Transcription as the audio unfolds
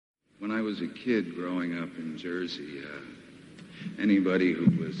I was a kid growing up in Jersey, anybody who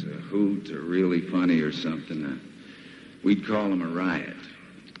was a hoot or really funny or something, we'd call him a riot.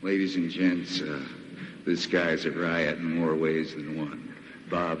 Ladies and gents, this guy's a riot in more ways than one.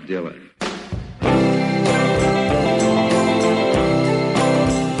 Bob Dylan.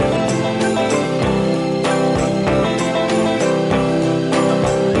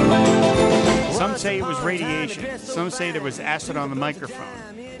 Some say it was radiation. Some say there was acid on the microphone.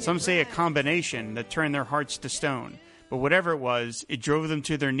 Some say a combination that turned their hearts to stone. But whatever it was, it drove them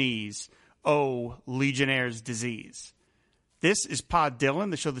to their knees. Oh, Legionnaire's disease. This is Pod Dylan,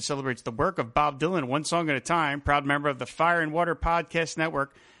 the show that celebrates the work of Bob Dylan one song at a time. Proud member of the Fire and Water Podcast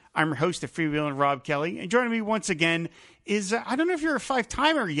Network. I'm your host, the freewheeling Rob Kelly. And joining me once again is, I don't know if you're a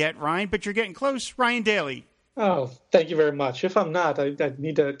five-timer yet, Ryan, but you're getting close, Ryan Daly. Oh, thank you very much. If I'm not, I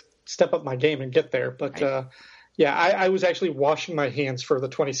need to step up my game and get there. But I was actually washing my hands for the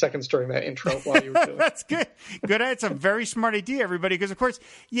 20 seconds during that intro while you were doing it. That's good. Good. It's a very smart idea, everybody, because, of course,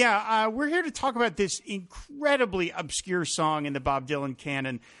 we're here to talk about this incredibly obscure song in the Bob Dylan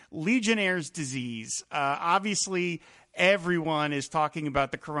canon, Legionnaire's Disease. Obviously, everyone is talking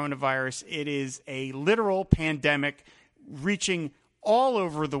about the coronavirus. It is a literal pandemic reaching all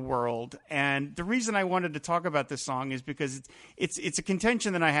over the world. And the reason I wanted to talk about this song is because it's a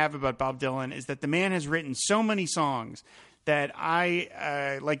contention that I have about Bob Dylan is that the man has written so many songs that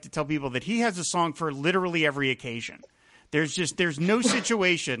I like to tell people that he has a song for literally every occasion. There's no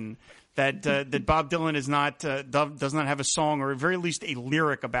situation that Bob Dylan is does not have a song or at very least a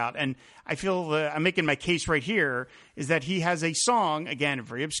lyric about. And I feel I'm making my case right here is that he has a song, again, a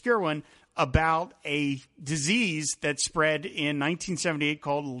very obscure one, about a disease that spread in 1978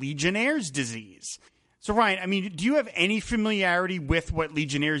 called Legionnaire's disease. So, Ryan, I mean, do you have any familiarity with what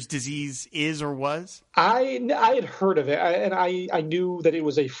Legionnaire's disease is or was? I had heard of it, and I knew that it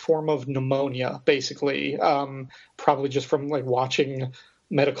was a form of pneumonia, basically, probably just from like watching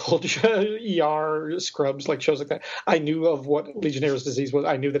medical ER scrubs, like shows like that. I knew of what Legionnaire's disease was.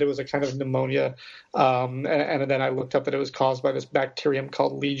 I knew that it was a kind of pneumonia, and then I looked up that it was caused by this bacterium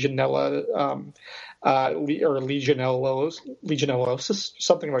called Legionella, or Legionellosis,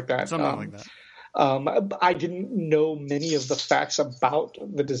 something like that. Something like that. I didn't know many of the facts about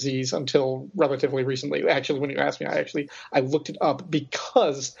the disease until relatively recently. Actually, when you asked me, I looked it up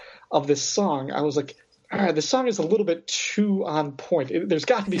because of this song. I was like, all right, this song is a little bit too on point. There's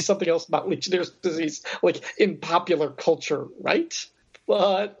got to be something else about Legionnaire's disease, like in popular culture, right?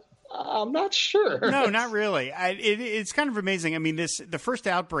 But I'm not sure. No, not really. It's kind of amazing. I mean, the first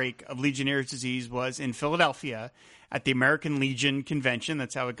outbreak of Legionnaire's disease was in Philadelphia at the American Legion Convention.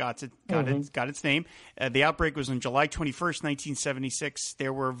 That's how it got its name. The outbreak was on July 21st, 1976.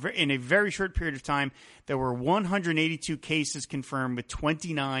 There were, in a very short period of time, there were 182 cases confirmed with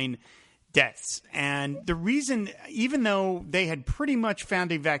 29 deaths. And the reason, even though they had pretty much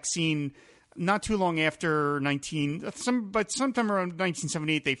found a vaccine not too long after sometime around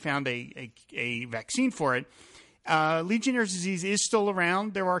 1978, they found a vaccine for it. Legionnaire's disease is still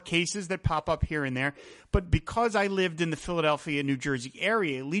around. There are cases that pop up here and there. But because I lived in the Philadelphia, New Jersey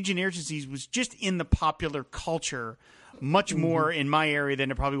area, Legionnaire's disease was just in the popular culture much more in my area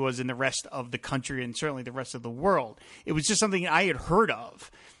than it probably was in the rest of the country and certainly the rest of the world. It was just something I had heard of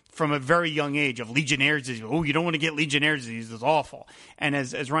from a very young age, of Legionnaire's disease. Oh, you don't want to get Legionnaire's disease. It's awful. And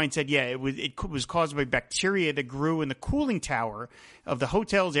as Ryan said, it was caused by bacteria that grew in the cooling tower of the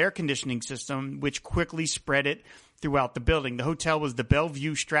hotel's air conditioning system, which quickly spread it throughout the building. The hotel was the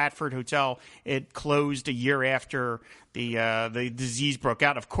Bellevue Stratford Hotel. It closed a year after the disease broke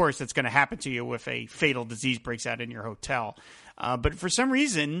out. Of course, that's going to happen to you if a fatal disease breaks out in your hotel. But for some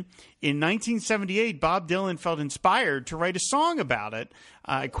reason, in 1978, Bob Dylan felt inspired to write a song about it.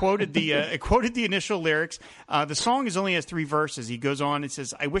 I quoted the initial lyrics. The song only has 3 verses. He goes on and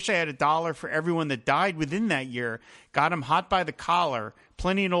says, "I wish I had $1 for everyone that died within that year. Got 'em hot by the collar.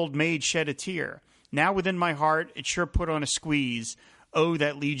 Plenty an old maid shed a tear. Now within my heart, it sure put on a squeeze. Oh,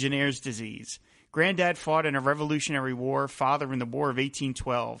 that Legionnaire's disease. Granddad fought in a Revolutionary War, father in the War of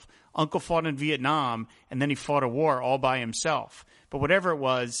 1812. Uncle fought in Vietnam, and then he fought a war all by himself. But whatever it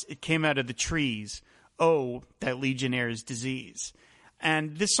was, it came out of the trees. Oh, that Legionnaire's disease."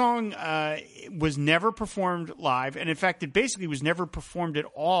 And this song was never performed live, and in fact, it basically was never performed at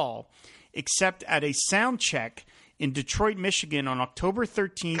all, except at a sound check in Detroit, Michigan on October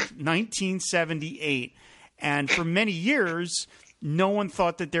 13th, 1978. And for many years, no one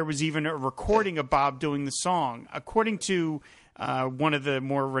thought that there was even a recording of Bob doing the song. According to one of the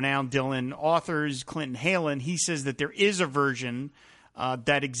more renowned Dylan authors, Clinton Halen, he says that there is a version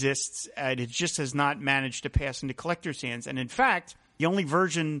that exists, and it just has not managed to pass into collectors' hands. And in fact, the only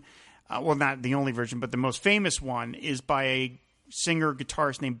version well, not the only version, but the most famous one is by a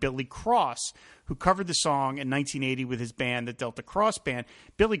singer-guitarist named Billy Cross, who covered the song in 1980 with his band, the Delta Cross Band.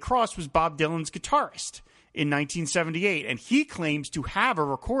 Billy Cross was Bob Dylan's guitarist in 1978, and he claims to have a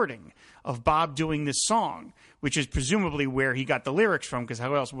recording of Bob doing this song, which is presumably where he got the lyrics from, because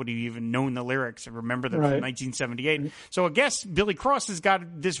how else would he even known the lyrics and remember them from 1978? So I guess Billy Cross has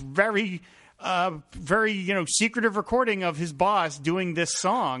got this very secretive recording of his boss doing this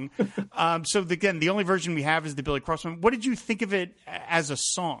song. Again, the only version we have is the Billy Cross one. What did you think of it as a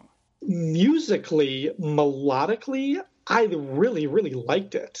song? Musically, melodically, I really, really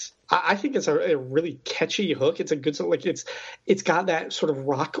liked it. I think it's a really catchy hook. It's a good song. Like it's got that sort of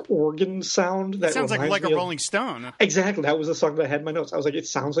rock organ sound. That sounds like a Rolling Stone. Exactly. That was the song that I had in my notes. I was like, it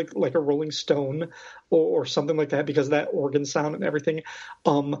sounds like a Rolling Stone or something like that because of that organ sound and everything.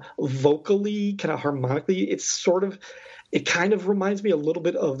 Vocally, kind of harmonically, it kind of reminds me a little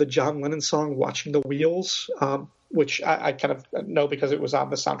bit of the John Lennon song "Watching the Wheels." Which I kind of know because it was on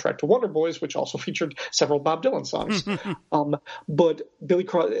the soundtrack to Wonder Boys, which also featured several Bob Dylan songs. But Billy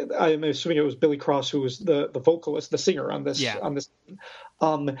Cross, I'm assuming it was Billy Cross who was the vocalist, the singer on this. Yeah. On this,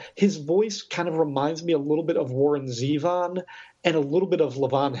 his voice kind of reminds me a little bit of Warren Zevon and a little bit of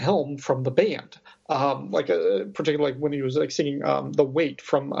Levon Helm from the band, particularly when he was singing "The Weight"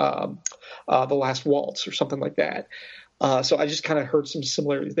 from The Last Waltz or something like that. So I just kind of heard some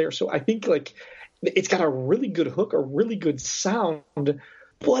similarities there. So I think it's got a really good hook, a really good sound,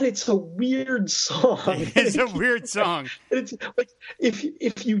 but it's a weird song. It's a weird song. It's like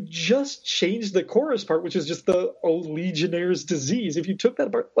if you just change the chorus part, which is just the old Legionnaire's disease. If you took that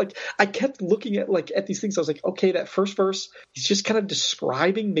apart, I kept looking at these things. I was like, okay, that first verse, he's just kind of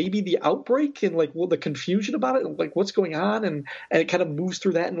describing maybe the outbreak and the confusion about it, and what's going on, and it kind of moves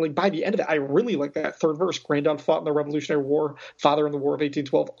through that. And by the end of it, I really like that third verse. Granddad fought in the Revolutionary War, father in the War of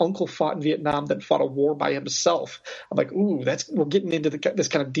 1812, uncle fought in Vietnam, then fought a war by himself. I'm like, ooh, we're getting into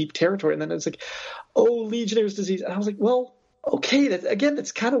this kind of deep territory. And then it's like, oh, Legionnaire's disease. And I was like, well, okay,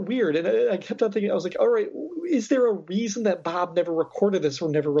 that's kind of weird. And I kept on thinking, I was like, all right, is there a reason that Bob never recorded this or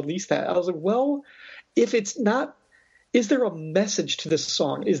never released that? I was like, well, if it's not, is there a message to this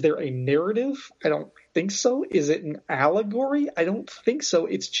song? Is there a narrative? I don't think so. Is it an allegory? I don't think so.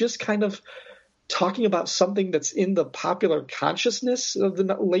 It's just kind of talking about something that's in the popular consciousness of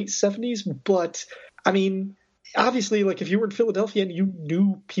the late 70s. But I mean, obviously, if you were in Philadelphia and you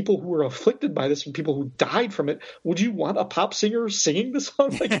knew people who were afflicted by this and people who died from it, would you want a pop singer singing the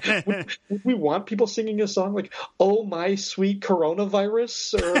song? Would we want people singing a song like, "Oh, my sweet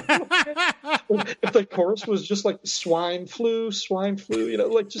coronavirus"? Or if the chorus was just like swine flu,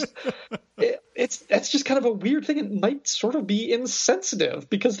 that's just kind of a weird thing. It might sort of be insensitive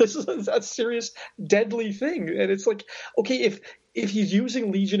because this is a serious, deadly thing. And it's like, okay, if he's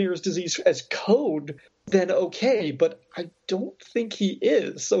using Legionnaire's disease as code, then okay, but I don't think he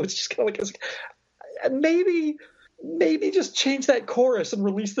is. So it's just kind of maybe just change that chorus and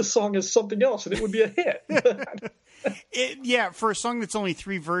release the song as something else, and it would be a hit. For a song that's only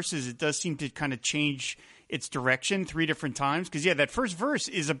 3 verses, it does seem to kind of change its direction 3 different times. Because, that first verse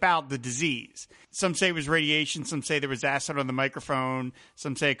is about the disease. Some say it was radiation. Some say there was acid on the microphone.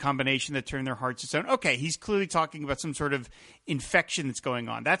 Some say a combination that turned their hearts to stone. Okay, he's clearly talking about some sort of infection that's going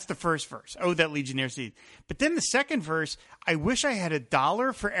on. That's the first verse. Oh, that Legionnaire's disease. But then the second verse, I wish I had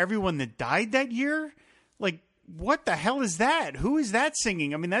 $1 for everyone that died that year. What the hell is that? Who is that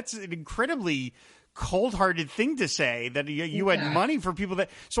singing? I mean, that's an incredibly cold-hearted thing to say, that you had money for people that.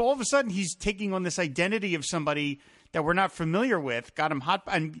 So all of a sudden, he's taking on this identity of somebody that we're not familiar with. Got him hot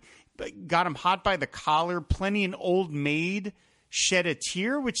by the collar. Plenty an old maid shed a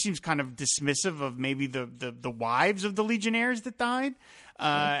tear, which seems kind of dismissive of maybe the wives of the Legionnaires that died.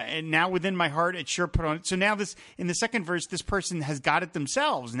 And now within my heart, it sure put on. So now in the second verse, this person has got it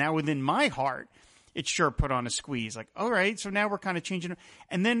themselves. Now within my heart, it sure put on a squeeze. All right, so now we're kind of changing.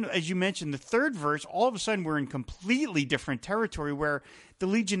 And then, as you mentioned, the third verse, all of a sudden we're in completely different territory where the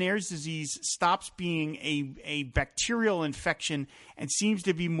Legionnaire's disease stops being a bacterial infection and seems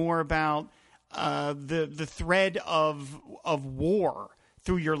to be more about the thread of war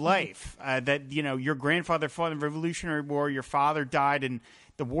through your life. That, your grandfather fought in the Revolutionary War, your father died in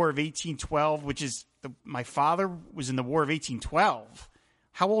the War of 1812, which is my father was in the War of 1812.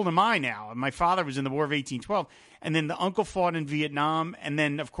 How old am I now? My father was in the War of 1812. And then the uncle fought in Vietnam. And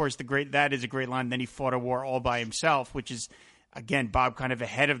then, of course, that is a great line. Then he fought a war all by himself, which is, again, Bob kind of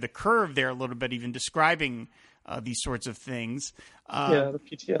ahead of the curve there a little bit, even describing these sorts of things. The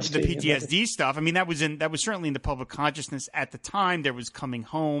PTSD. The PTSD stuff. I mean, that was certainly in the public consciousness at the time. There was Coming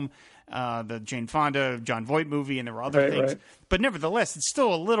Home. the Jane Fonda, John Voight movie, and there were other things. Right. But nevertheless, it's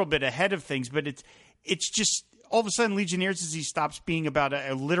still a little bit ahead of things. But it's just all of a sudden, Legionnaire's disease stops being about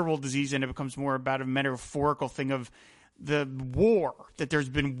a literal disease, and it becomes more about a metaphorical thing of the war, that there's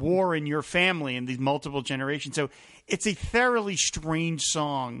been war in your family in these multiple generations. So it's a thoroughly strange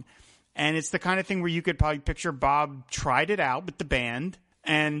song, and it's the kind of thing where you could probably picture Bob tried it out with the band,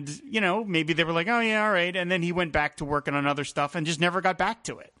 and, maybe they were like, oh, yeah, all right, and then he went back to working on other stuff and just never got back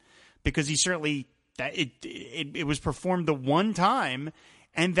to it, because he certainly it was performed the one time,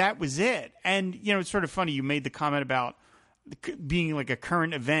 and that was it. And, it's sort of funny, you made the comment about being like a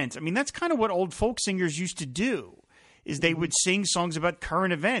current event. I mean, that's kind of what old folk singers used to do, is they would sing songs about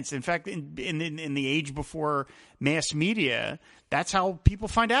current events. In fact, in the age before mass media, that's how people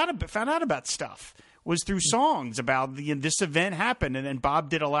found out about stuff, was through songs about this event happened. And then Bob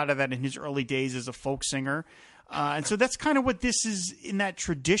did a lot of that in his early days as a folk singer. And so that's kind of what this is in that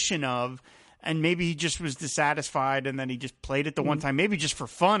tradition of. And maybe he just was dissatisfied, and then he just played it the one time, maybe just for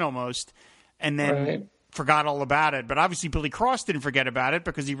fun almost, and then forgot all about it. But obviously Billy Cross didn't forget about it,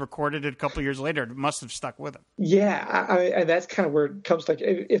 because he recorded it a couple of years later. It must have stuck with him. Yeah, and that's kind of where it comes, like,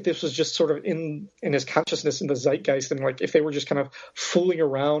 if this was just sort of in his consciousness, in the zeitgeist, and like if they were just kind of fooling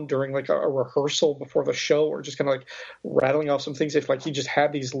around during like a rehearsal before the show, or just kind of like rattling off some things, if like he just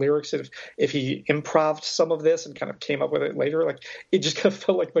had these lyrics, if he improv'd some of this and kind of came up with it later, like it just kind of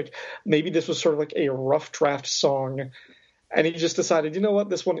felt like maybe this was sort of like a rough draft song. And he just decided, you know what,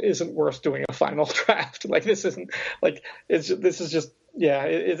 this one isn't worth doing a final draft. Like, this isn't, like, it's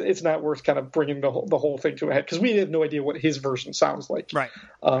not worth kind of bringing the whole thing to a head, because we have no idea what his version sounds like. Right.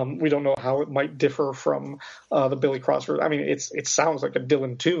 We don't know how it might differ from the Billy Cross version. I mean, it sounds like a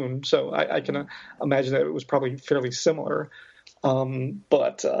Dylan tune, so I can imagine that it was probably fairly similar. I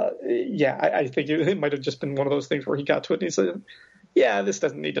think it might have just been one of those things where he got to it and he said, yeah, this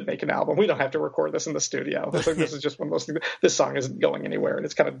doesn't need to make an album. We don't have to record this in the studio. This is just one of those things. This song isn't going anywhere, and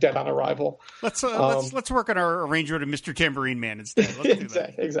it's kind of dead on arrival. Let's work on our arrangement of Mr. Tambourine Man instead. Let's do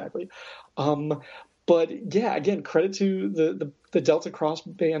that. Exactly. But yeah, again, credit to the Delta Cross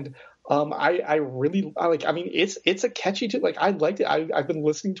band. I really like. I mean, it's a catchy tune. Like, I liked it. I've been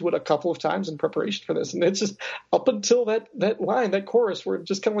listening to it a couple of times in preparation for this, and it's just up until that line, that chorus, where it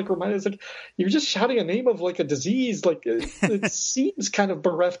just kind of like reminded us, like, you're just shouting a name of like a disease. Like, it seems kind of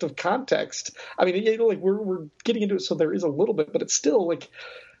bereft of context. I mean, like we're getting into it, so there is a little bit, but it's still like.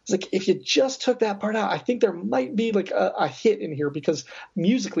 It's like, if you just took that part out, I think there might be like a hit in here, because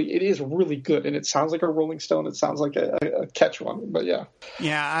musically it is really good, and it sounds like a Rolling Stone. It sounds like a catch one, but yeah.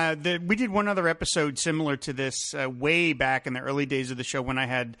 Yeah, we did one other episode similar to this way back in the early days of the show, when I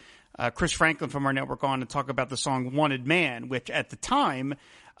had Chris Franklin from our network on to talk about the song Wanted Man, which at the time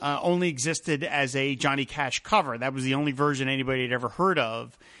only existed as a Johnny Cash cover. That was the only version anybody had ever heard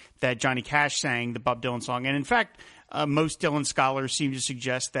of, that Johnny Cash sang the Bob Dylan song. And in fact, most Dylan scholars seem to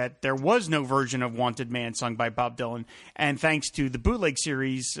suggest that there was no version of Wanted Man sung by Bob Dylan. And thanks to the bootleg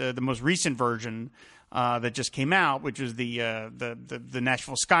series, the most recent version that just came out, which was the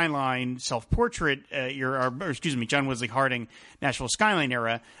Nashville Skyline self-portrait era, or excuse me, John Wesley Harding Nashville Skyline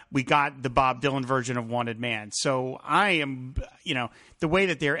era, we got the Bob Dylan version of Wanted Man. So I am, the way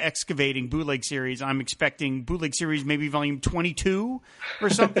that they're excavating bootleg series, I'm expecting bootleg series maybe volume 22 or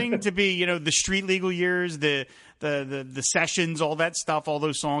something to be, the street legal years, the sessions, all that stuff, all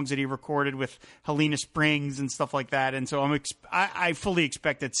those songs that he recorded with Helena Springs and stuff like that. And so I fully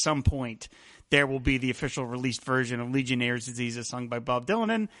expect at some point there will be the official released version of Legionnaire's Disease as sung by Bob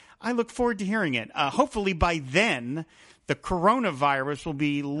Dylan, and I look forward to hearing it. Hopefully by then, the coronavirus will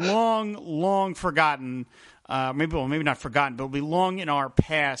be long forgotten. Maybe not forgotten, but will be long in our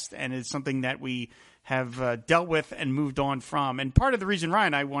past, and is something that we have dealt with and moved on from. And part of the reason,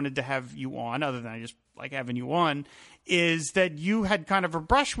 Ryan, I wanted to have you on, other than I just like having you on, is that you had kind of a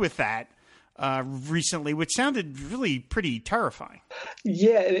brush with that recently, which sounded really pretty terrifying.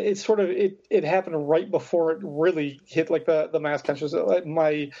 Yeah, it happened right before it really hit like the mass consciousness.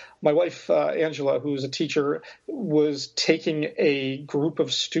 My wife Angela, who's a teacher, was taking a group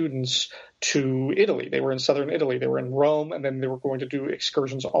of students to Italy. They were in southern Italy. They were in Rome, and then they were going to do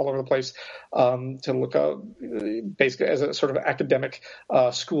excursions all over the place to look up, basically as a sort of academic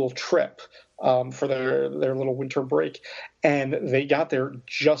school trip for their little winter break. And they got there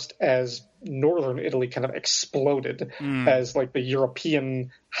just as northern Italy kind of exploded as like the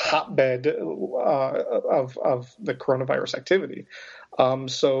European hotbed of the coronavirus activity.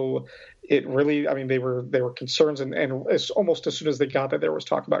 So it really, I mean, they were concerns, and almost as soon as they got there was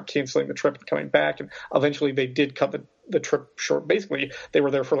talk about canceling the trip and coming back, and eventually they did cut the trip short. Basically, they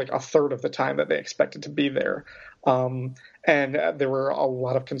were there for like a third of the time that they expected to be there. And there were a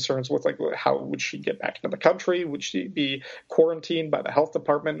lot of concerns with like how would she get back into the country? Would she be quarantined by the health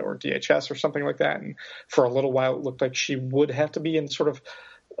department or DHS or something like that? And for a little while, it looked like she would have to be in sort of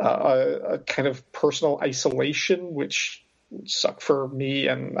a kind of personal isolation, which would suck for me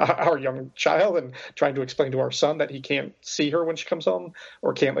and our young child, and trying to explain to our son that he can't see her when she comes home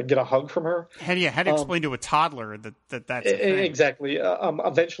or can't like get a hug from her. How do you explain to a toddler that's a thing? Exactly.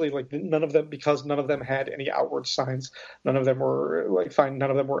 Eventually, like none of them had any outward signs. None of them were like fine. None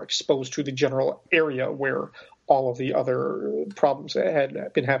of them were exposed to the general area where all of the other problems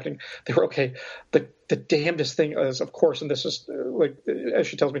had been happening. They were okay. The damnedest thing is, of course, and this is like as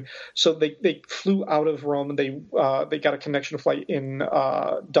she tells me. So they flew out of Rome and they got a connection flight in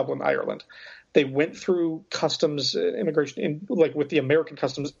Dublin, Ireland. They went through customs immigration in like with the American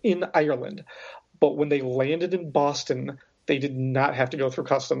customs in Ireland, but when they landed in Boston, they did not have to go through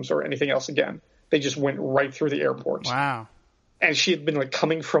customs or anything else again. They just went right through the airport. Wow. And she had been like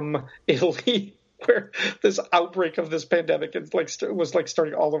coming from Italy, where this outbreak of this pandemic was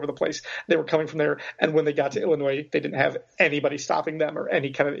starting all over the place. They were coming from there, and when they got to Illinois, they didn't have anybody stopping them or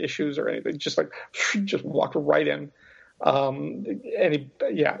any kind of issues or anything. Just walked right in.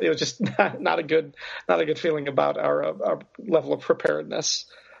 It was just not a good feeling about our level of preparedness.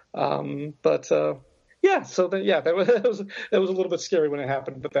 That was a little bit scary when it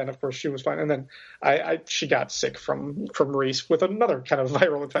happened, but then of course she was fine. And then she got sick from Reese with another kind of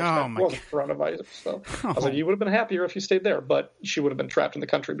viral infection that wasn't coronavirus. So I was like, you would have been happier if you stayed there, but she would have been trapped in the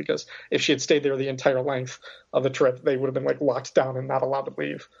country because if she had stayed there the entire length of the trip, they would have been like locked down and not allowed to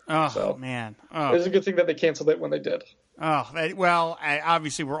leave. Man. It was a good thing that they canceled it when they did.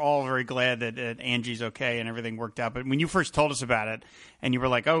 Obviously we're all very glad that Angie's okay and everything worked out. But when you first told us about it and you were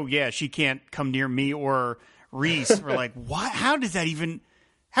like, oh, yeah, she can't come near me or Reese, we're like, what? How would that even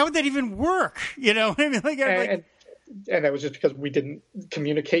work? You know what I mean? And that was just because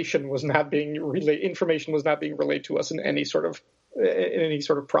information was not being relayed to us in any sort of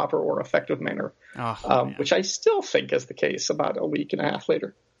proper or effective manner, which I still think is the case about a week and a half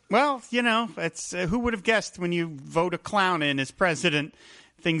later. Well, it's who would have guessed when you vote a clown in as president,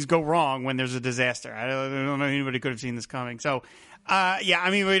 things go wrong when there's a disaster. I don't know anybody could have seen this coming. So,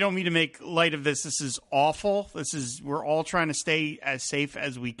 we don't mean to make light of this. This is awful. We're all trying to stay as safe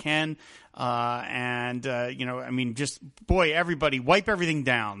as we can. Everybody wipe everything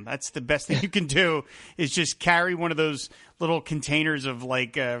down. That's the best thing you can do is just carry one of those little containers of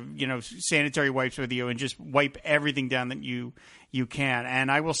sanitary wipes with you and just wipe everything down that you can.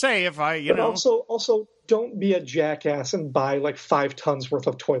 And I will say also don't be a jackass and buy like 5 tons worth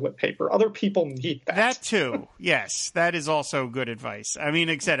of toilet paper. Other people need that. That too. Yes. That is also good advice. I mean,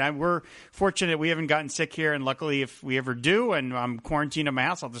 like I said, we're fortunate we haven't gotten sick here. And luckily if we ever do and I'm quarantined in my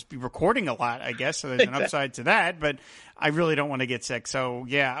house, I'll just be recording a lot, I guess. So there's an upside to that, but I really don't want to get sick. So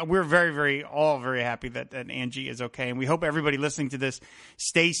yeah, we're very happy that Angie is okay. And we hope everybody listening to this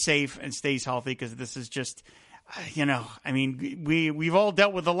stays safe and stays healthy because this is just, we've all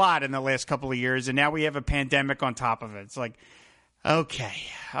dealt with a lot in the last couple of years, and now we have a pandemic on top of it. It's like, okay,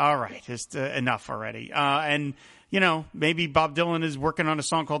 all right, just enough already. Maybe Bob Dylan is working on a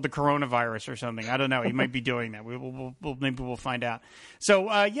song called "The Coronavirus" or something. I don't know. He might be doing that. Maybe we'll find out. So,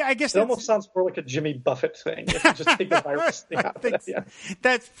 I guess it almost sounds more like a Jimmy Buffett thing. If you just take the virus thing out.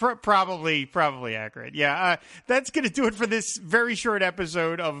 That's probably accurate. Yeah, that's going to do it for this very short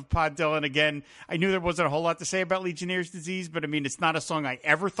episode of Pod Dylan. Again, I knew there wasn't a whole lot to say about Legionnaire's disease, but I mean, it's not a song I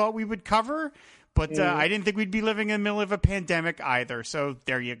ever thought we would cover. But I didn't think we'd be living in the middle of a pandemic either. So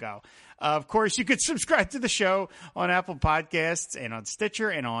there you go. Of course, you could subscribe to the show on Apple Podcasts and on Stitcher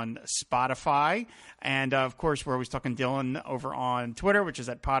and on Spotify. And, of course, we're always talking Dylan over on Twitter, which is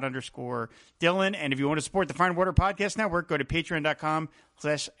at pod_Dylan. And if you want to support the Fine Water Podcast Network, go to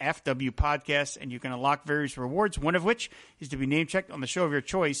patreon.com/FW Podcast, and you can unlock various rewards, one of which is to be name-checked on the show of your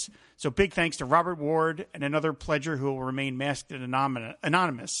choice. So big thanks to Robert Ward and another pledger who will remain masked and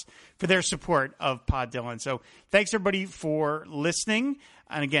anonymous for their support of Pod Dylan. So thanks, everybody, for listening.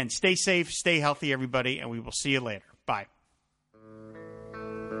 And again, stay safe, stay healthy, everybody, and we will see you later.